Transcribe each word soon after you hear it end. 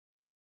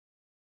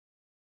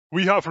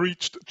We have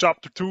reached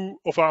chapter 2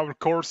 of our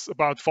course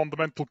about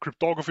fundamental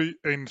cryptography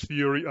in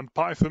theory and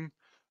Python,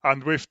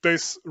 and with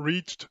this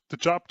reached the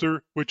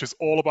chapter which is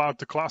all about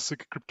the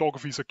classic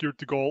cryptography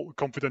security goal,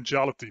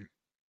 confidentiality.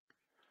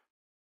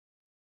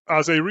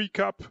 As a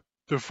recap,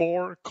 the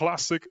 4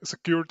 classic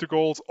security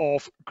goals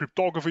of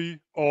cryptography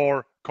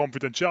are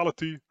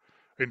confidentiality,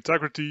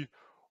 integrity,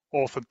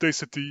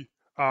 authenticity,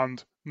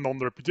 and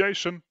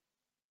non-repudiation.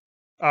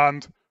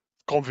 And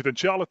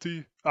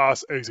confidentiality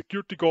as a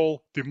security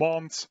goal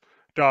demands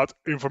that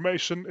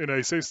information in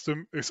a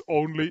system is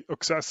only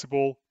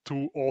accessible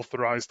to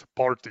authorized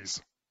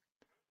parties.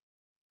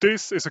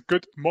 This is a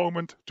good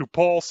moment to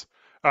pause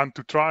and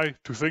to try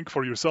to think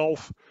for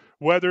yourself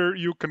whether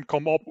you can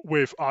come up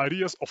with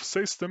ideas of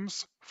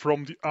systems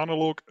from the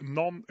analog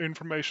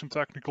non-information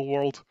technical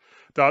world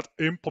that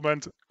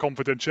implement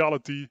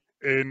confidentiality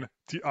in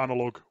the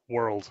analog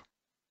world.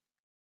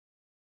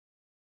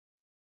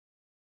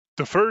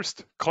 The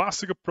first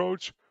classic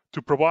approach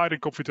to providing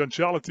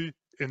confidentiality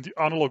in the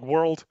analog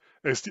world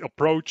is the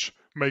approach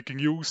making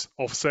use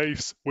of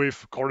safes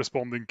with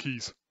corresponding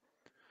keys.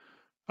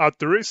 At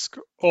the risk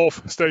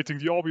of stating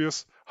the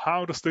obvious,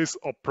 how does this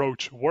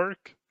approach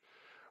work?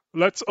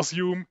 Let's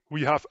assume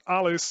we have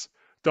Alice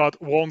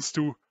that wants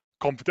to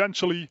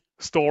confidentially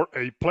store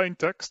a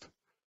plaintext.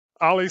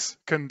 Alice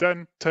can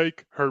then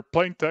take her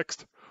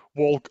plaintext,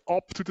 walk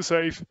up to the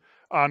safe,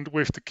 and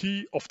with the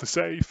key of the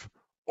safe,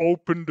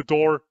 open the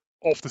door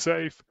of the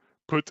safe,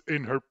 put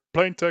in her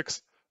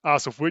plaintext,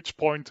 as of which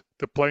point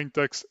the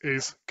plaintext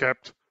is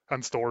kept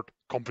and stored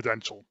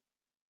confidential.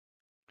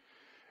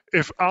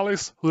 If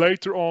Alice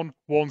later on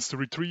wants to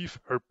retrieve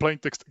her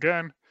plaintext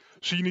again,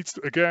 she needs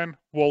to again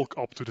walk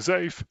up to the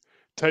safe,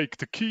 take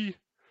the key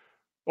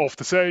of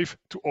the safe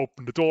to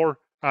open the door,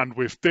 and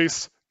with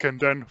this can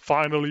then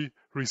finally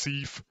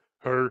receive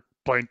her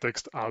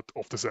plaintext out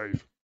of the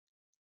safe.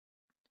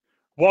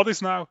 What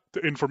is now the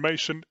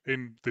information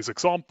in this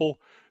example?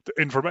 The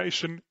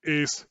information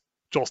is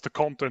just the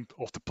content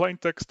of the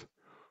plaintext.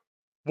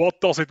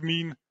 What does it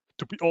mean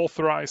to be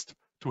authorized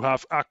to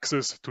have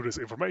access to this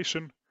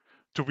information?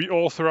 To be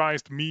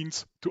authorized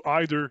means to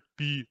either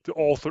be the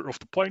author of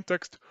the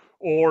plaintext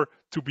or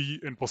to be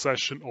in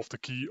possession of the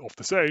key of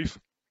the safe.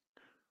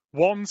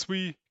 Once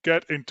we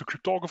get into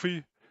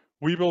cryptography,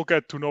 we will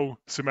get to know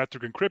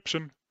symmetric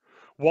encryption.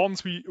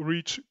 Once we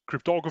reach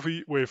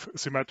cryptography with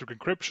symmetric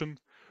encryption,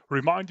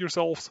 remind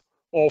yourselves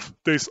of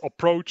this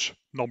approach,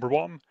 number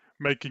 1,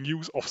 making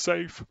use of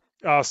safe,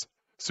 as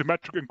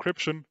symmetric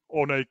encryption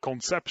on a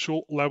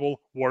conceptual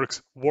level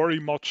works very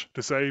much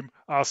the same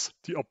as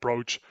the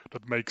approach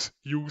that makes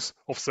use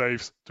of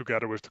safes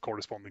together with the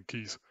corresponding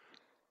keys.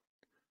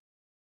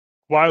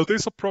 While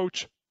this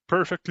approach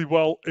perfectly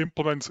well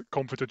implements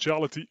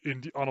confidentiality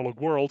in the analog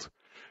world,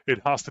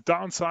 it has the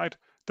downside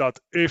that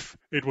if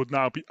it would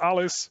now be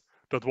Alice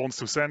that wants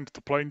to send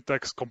the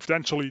plaintext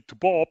confidentially to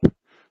Bob,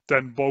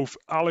 then both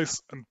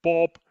Alice and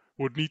Bob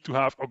would need to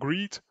have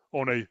agreed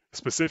on a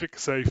specific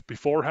safe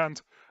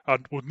beforehand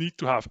and would need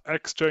to have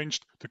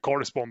exchanged the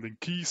corresponding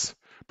keys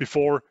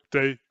before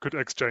they could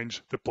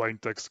exchange the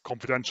plaintext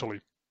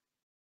confidentially.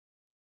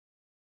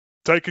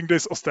 Taking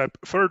this a step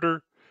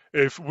further,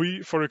 if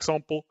we, for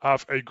example,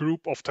 have a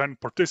group of 10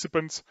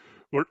 participants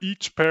where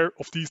each pair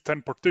of these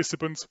 10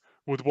 participants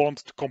would want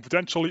to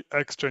confidentially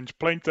exchange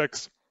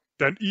plaintext,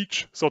 then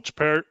each such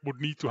pair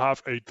would need to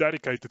have a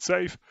dedicated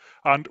safe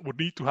and would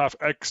need to have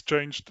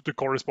exchanged the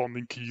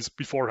corresponding keys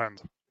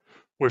beforehand.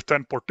 With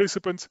 10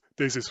 participants,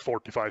 this is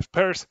 45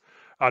 pairs,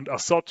 and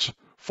as such,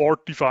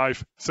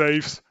 45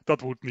 safes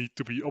that would need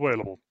to be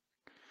available.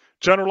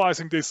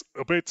 Generalizing this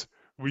a bit,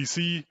 we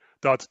see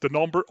that the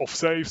number of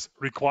safes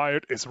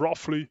required is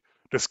roughly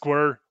the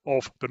square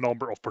of the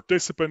number of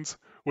participants,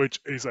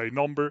 which is a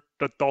number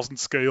that doesn't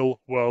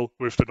scale well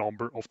with the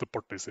number of the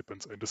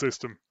participants in the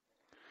system.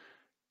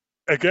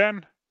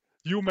 Again,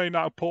 you may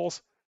now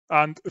pause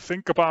and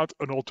think about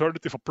an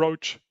alternative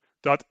approach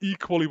that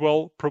equally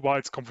well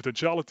provides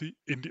confidentiality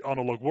in the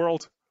analog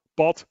world,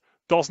 but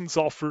doesn't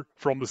suffer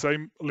from the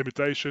same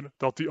limitation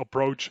that the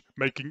approach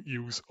making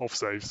use of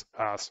safes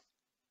has.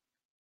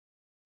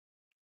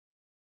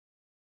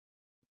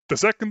 The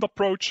second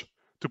approach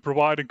to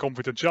providing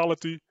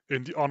confidentiality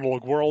in the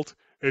analog world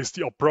is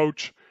the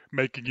approach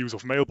making use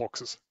of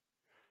mailboxes.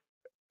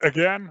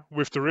 Again,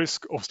 with the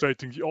risk of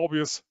stating the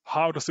obvious,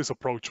 how does this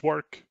approach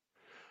work?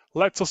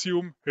 Let's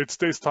assume it's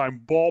this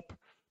time Bob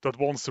that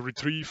wants to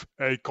retrieve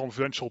a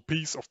confidential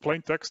piece of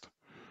plaintext.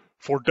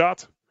 For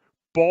that,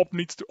 Bob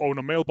needs to own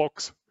a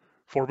mailbox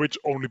for which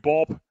only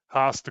Bob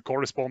has the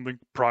corresponding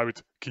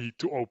private key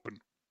to open.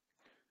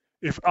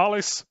 If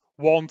Alice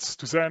wants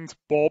to send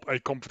Bob a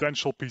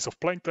confidential piece of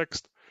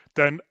plaintext,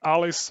 then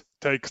Alice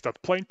takes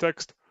that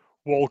plaintext,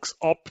 walks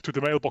up to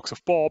the mailbox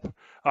of Bob,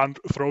 and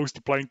throws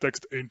the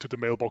plaintext into the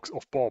mailbox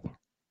of Bob.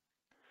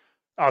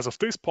 As of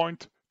this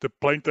point, the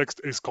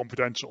plaintext is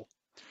confidential.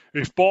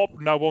 If Bob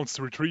now wants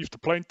to retrieve the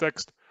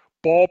plaintext,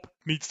 Bob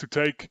needs to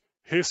take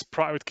his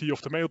private key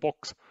of the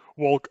mailbox,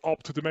 walk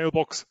up to the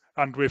mailbox,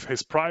 and with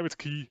his private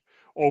key,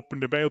 open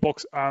the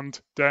mailbox, and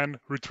then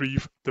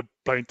retrieve the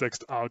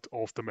plaintext out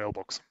of the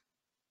mailbox.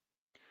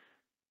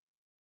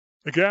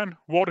 Again,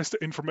 what is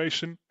the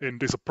information in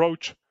this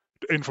approach?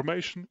 The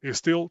information is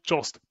still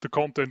just the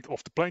content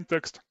of the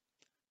plaintext.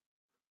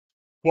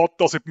 What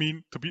does it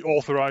mean to be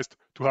authorized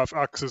to have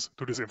access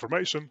to this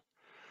information?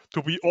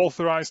 To be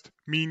authorized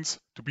means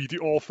to be the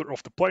author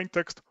of the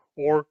plaintext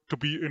or to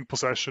be in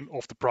possession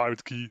of the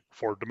private key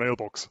for the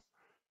mailbox.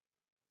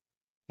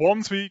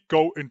 Once we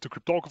go into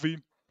cryptography,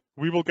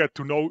 we will get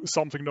to know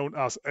something known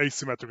as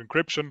asymmetric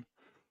encryption.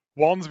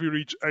 Once we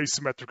reach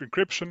asymmetric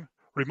encryption,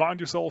 remind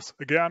yourselves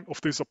again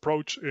of this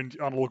approach in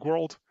the analog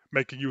world,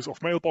 making use of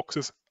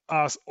mailboxes,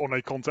 as on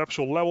a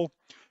conceptual level,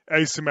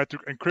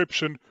 asymmetric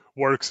encryption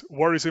works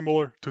very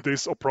similar to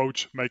this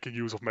approach making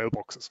use of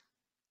mailboxes.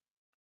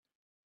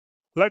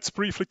 Let's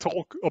briefly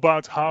talk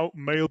about how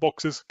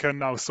mailboxes can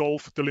now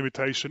solve the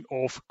limitation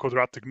of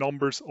quadratic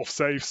numbers of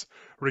safes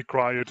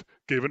required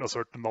given a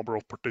certain number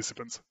of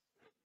participants.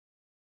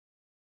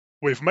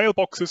 With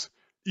mailboxes,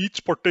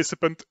 each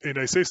participant in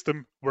a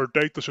system where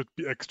data should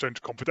be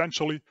exchanged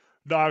confidentially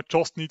now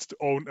just needs to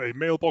own a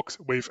mailbox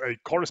with a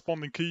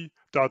corresponding key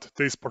that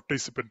this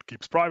participant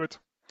keeps private.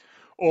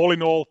 All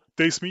in all,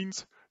 this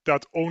means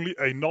that only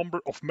a number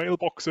of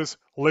mailboxes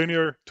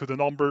linear to the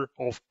number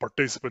of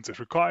participants is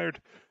required,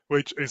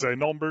 which is a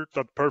number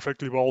that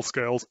perfectly well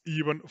scales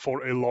even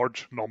for a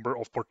large number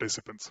of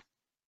participants.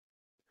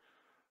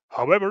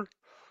 However,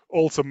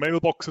 also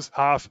mailboxes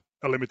have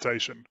a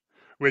limitation,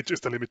 which is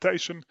the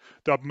limitation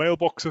that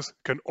mailboxes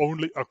can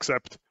only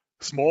accept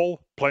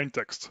small plain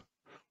text.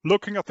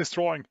 Looking at this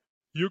drawing,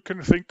 you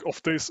can think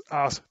of this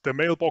as the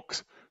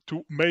mailbox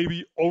to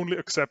maybe only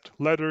accept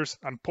letters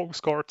and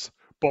postcards,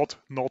 but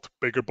not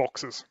bigger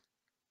boxes.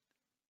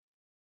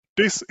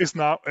 This is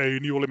now a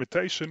new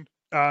limitation,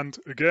 and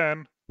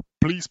again,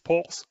 please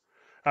pause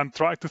and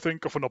try to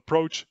think of an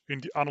approach in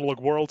the analog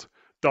world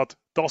that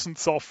doesn't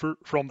suffer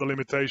from the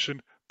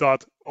limitation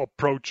that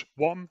approach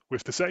 1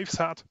 with the safes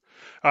had,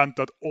 and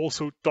that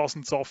also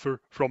doesn't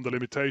suffer from the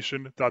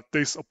limitation that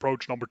this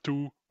approach number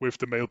 2 with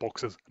the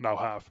mailboxes now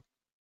have.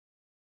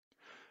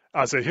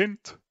 As a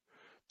hint,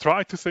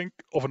 try to think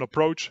of an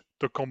approach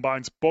that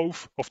combines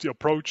both of the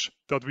approach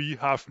that we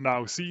have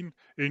now seen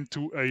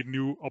into a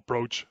new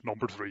approach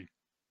number 3.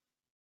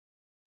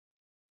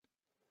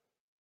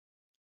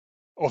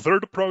 A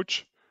third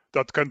approach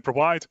that can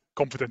provide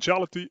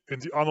confidentiality in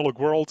the analog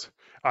world,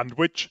 and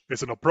which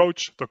is an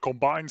approach that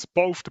combines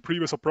both the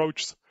previous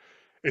approaches,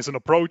 is an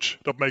approach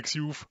that makes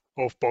use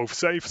of both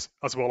safes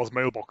as well as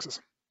mailboxes.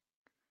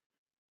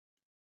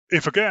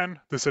 If again,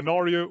 the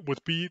scenario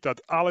would be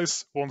that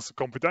Alice wants to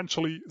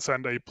confidentially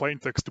send a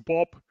plaintext to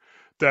Bob,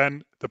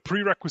 then the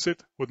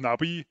prerequisite would now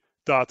be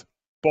that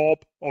Bob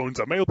owns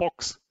a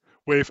mailbox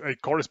with a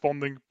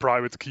corresponding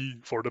private key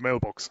for the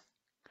mailbox.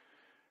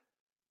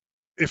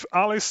 If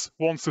Alice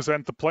wants to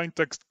send the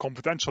plaintext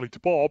confidentially to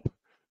Bob,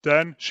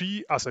 then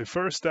she, as a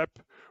first step,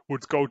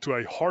 would go to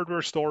a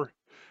hardware store,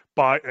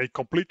 buy a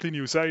completely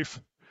new safe,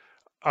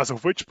 as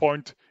of which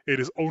point it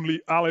is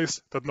only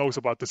Alice that knows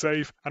about the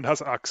safe and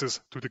has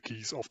access to the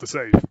keys of the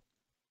safe.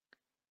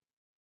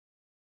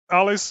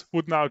 Alice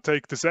would now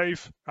take the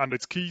safe and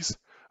its keys,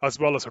 as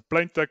well as her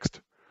plaintext,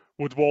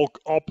 would walk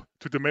up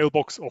to the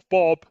mailbox of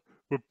Bob,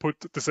 would put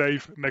the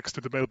safe next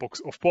to the mailbox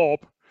of Bob.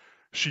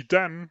 She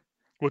then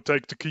would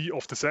take the key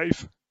of the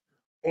safe,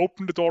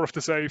 open the door of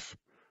the safe,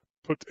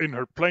 put in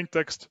her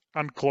plaintext,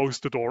 and close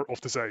the door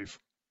of the safe.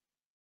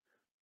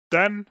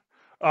 Then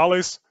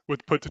Alice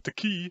would put the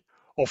key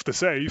of the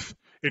safe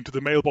into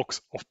the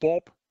mailbox of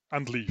Bob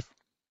and leave.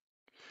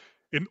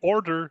 In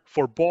order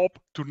for Bob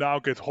to now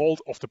get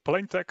hold of the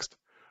plaintext,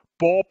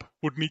 Bob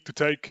would need to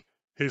take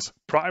his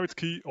private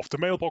key of the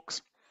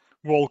mailbox,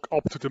 walk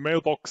up to the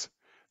mailbox,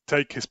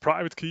 take his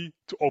private key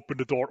to open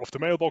the door of the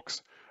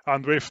mailbox,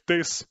 and with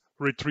this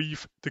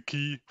retrieve the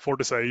key for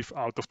the safe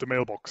out of the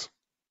mailbox.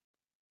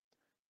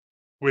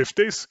 With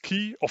this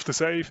key of the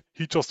safe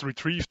he just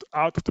retrieved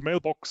out of the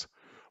mailbox,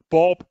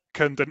 Bob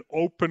can then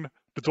open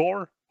the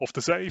door of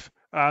the safe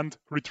and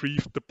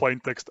retrieve the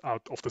plaintext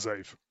out of the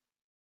safe.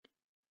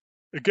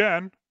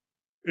 Again,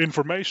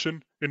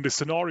 information in this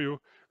scenario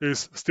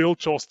is still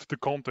just the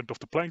content of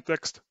the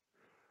plaintext.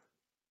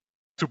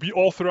 To be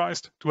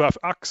authorized to have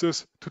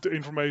access to the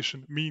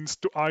information means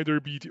to either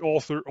be the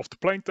author of the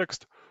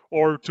plaintext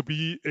or to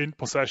be in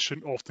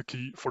possession of the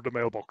key for the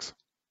mailbox.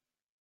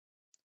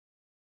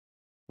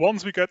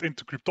 Once we get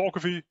into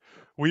cryptography,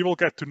 we will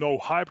get to know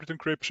hybrid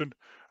encryption,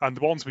 and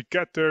once we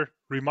get there,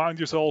 remind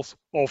yourselves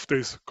of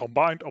this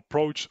combined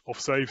approach of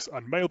safes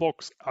and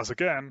mailbox, as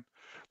again,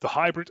 the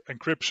hybrid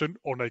encryption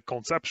on a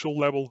conceptual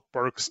level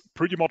works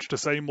pretty much the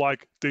same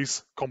like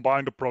this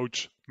combined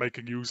approach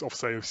making use of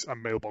safes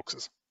and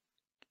mailboxes.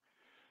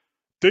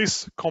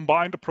 This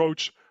combined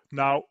approach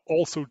now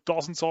also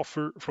doesn't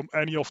suffer from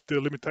any of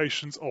the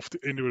limitations of the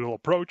individual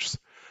approaches,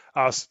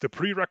 as the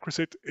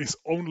prerequisite is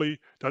only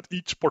that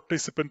each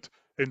participant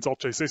in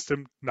such a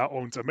system now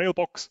owns a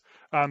mailbox,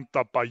 and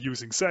that by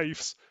using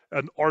safes,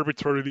 an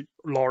arbitrarily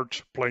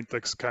large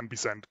plaintext can be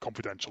sent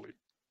confidentially.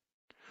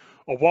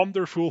 A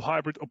wonderful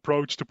hybrid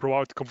approach to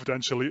provide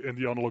confidentially in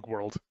the analog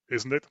world,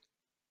 isn't it?